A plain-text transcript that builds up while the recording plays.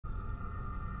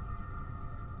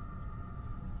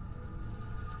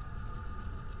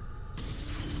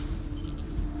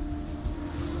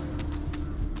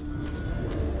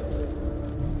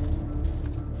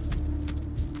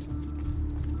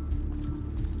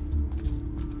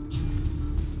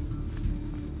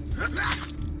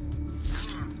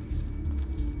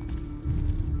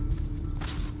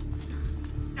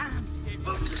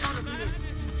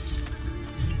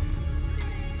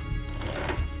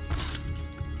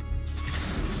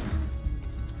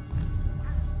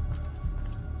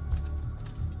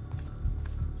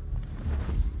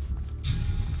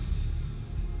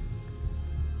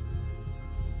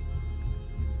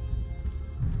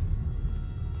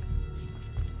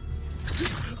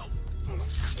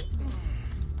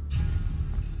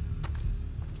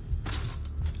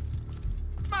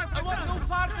I want no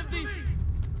part of this!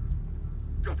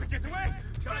 Got to get away!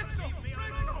 Just leave me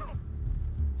alone!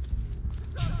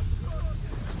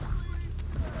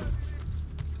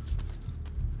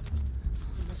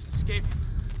 We must escape.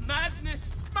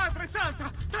 Madness! Madre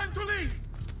Santa! Time to leave!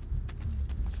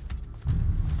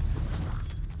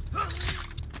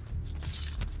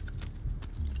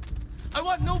 I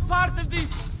want no part of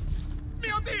this!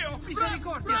 Mio Dio!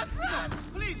 Misericordia! Run!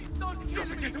 Please, don't kill Got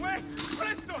to me! get away!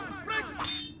 Presto! Presto!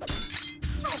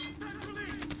 No! Time to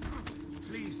leave!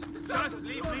 Please, just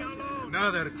leave me alone!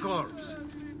 Another corpse.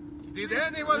 Did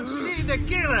anyone see the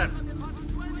killer?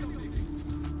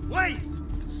 Wait!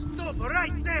 Stop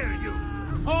right there, you!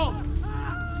 Hold!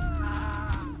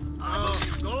 Oh,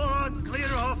 go on,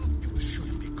 clear off. You will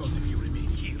surely be gone if you remain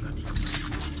here, amigo.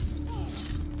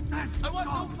 I want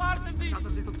no part of this! Another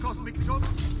little cosmic joke?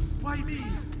 Why me?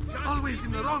 Always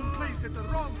in the wrong place at the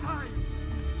wrong time!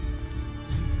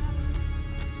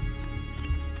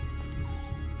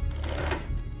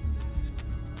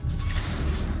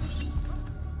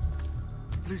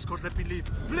 Please, God, let me leave!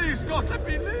 Please, God, let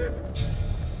me leave!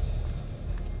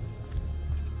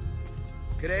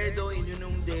 Credo in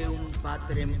unum Deum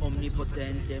Patrem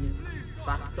omnipotentem,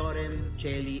 factorem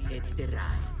celi et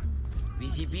terrae,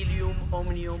 visibilium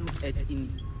omnium et in...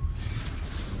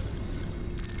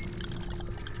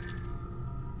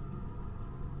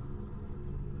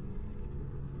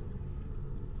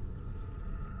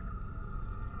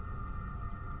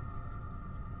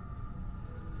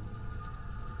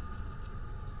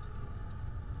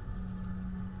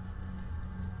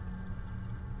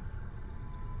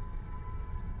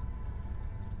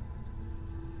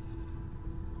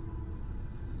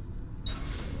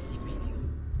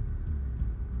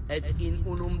 et in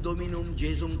unum Dominum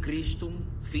Jesum Christum,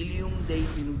 Filium Dei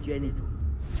unigenitum,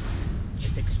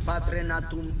 et ex Patre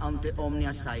natum ante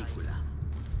omnia saecula,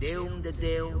 Deum de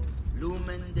Deo,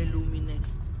 lumen de lumine,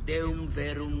 Deum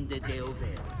verum de Deo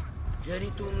vero,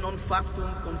 genitum non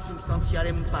factum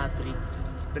consubstantiarem Patri,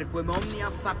 perquem omnia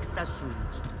facta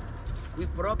sunt, qui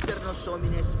proper nos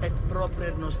homines et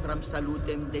proper nostram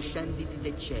salutem descendit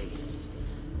de celis,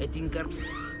 et incarnatus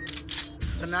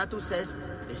est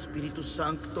de Spiritus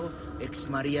Sancto ex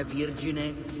Maria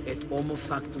Virgine et homo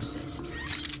factus est.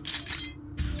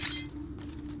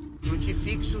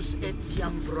 Crucifixus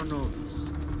etiam pro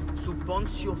nobis, sub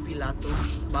Pontio Pilato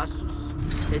passus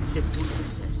et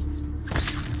sepultus est.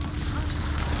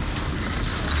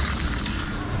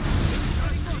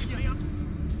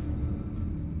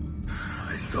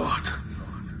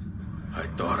 I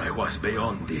thought I was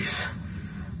beyond this.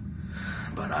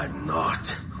 But I'm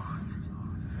not.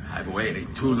 I've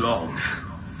waited too long.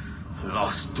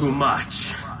 Lost too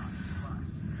much.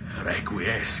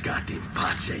 Requiescat in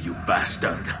pace, you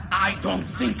bastard. I don't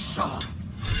think so.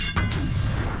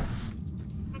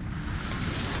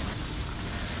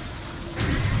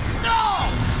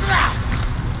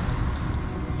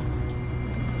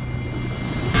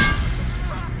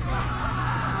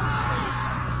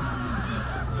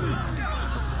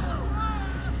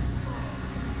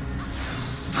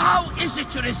 How is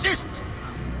it you resist?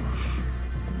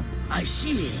 I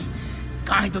see.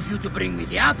 Kind of you to bring me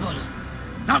the apple.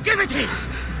 Now give it here!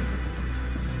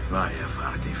 Vaya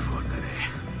farti fottere.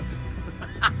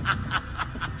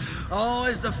 Oh,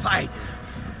 as the fighter.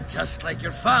 Just like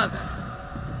your father.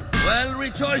 Well,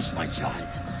 rejoice, my child.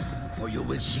 For you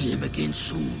will see him again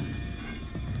soon.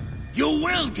 You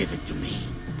will give it to me.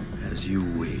 As you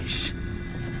wish.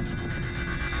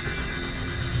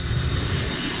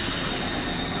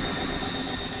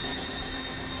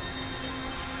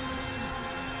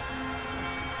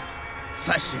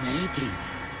 Fascinating.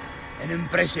 An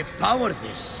impressive power,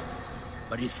 this.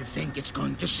 But if you think it's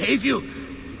going to save you,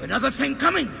 you've another thing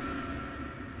coming.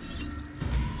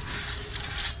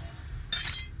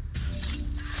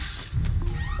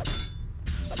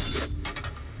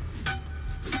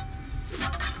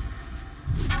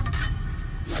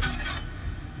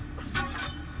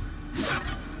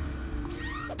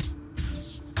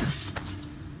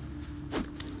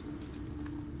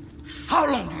 How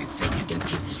long do you think you can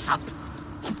keep this up?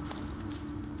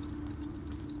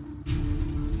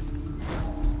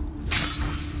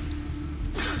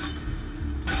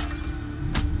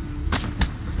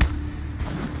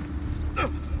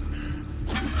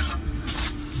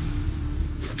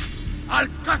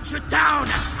 down,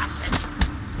 assassin!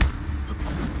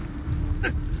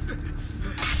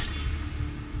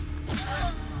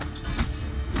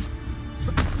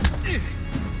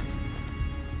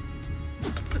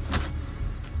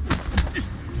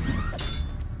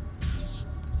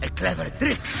 A clever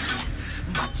trick,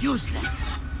 but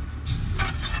useless.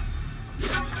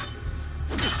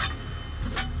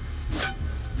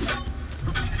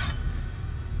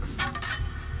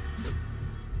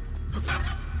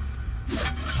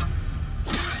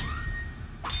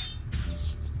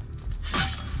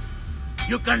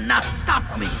 You cannot stop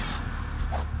me!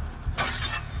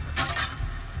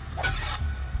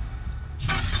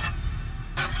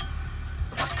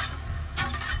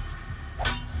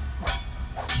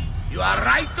 You are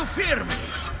right to fear me!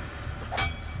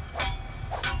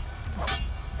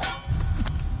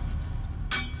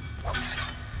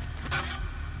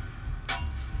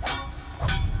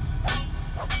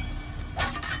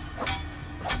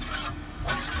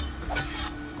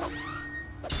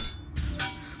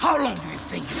 How long do you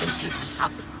think you can keep this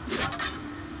up?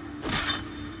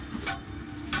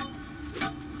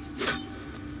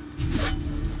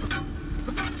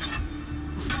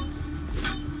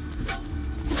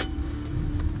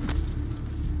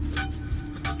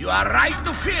 You are right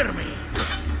to fear me!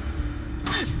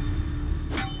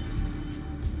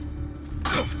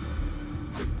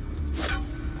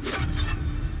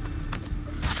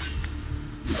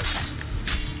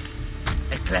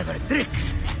 A clever trick,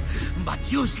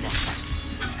 but useless.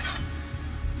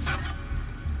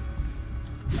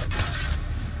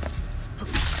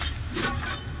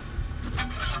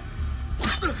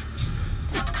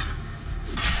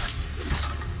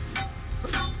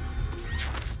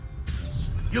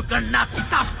 You cannot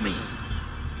stop me!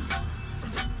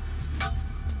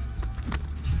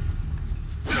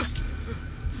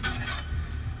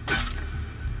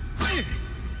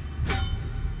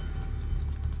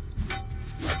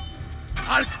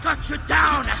 I'll cut you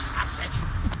down, assassin!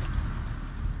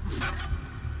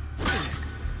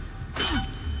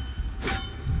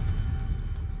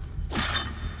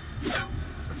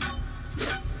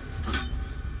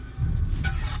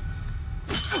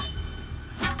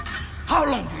 How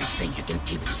long do you think you can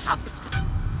keep this up?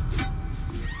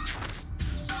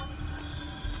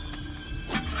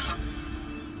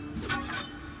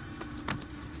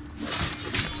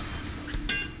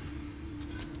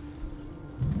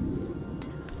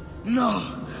 No,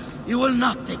 you will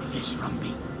not take this from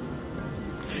me.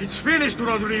 It's finished,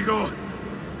 Rodrigo.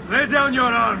 Lay down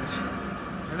your arms,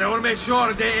 and I will make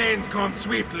sure the end comes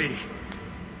swiftly.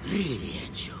 Really,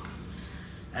 Ezio?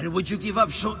 And would you give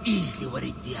up so easily were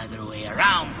it the other way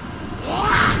around?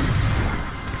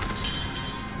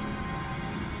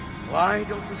 Why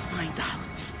don't we find out?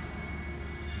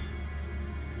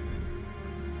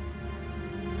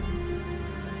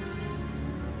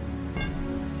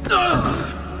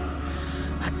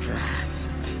 At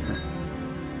last.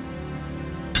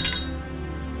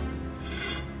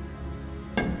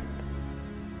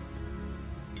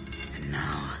 And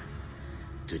now,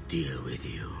 to deal with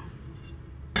you.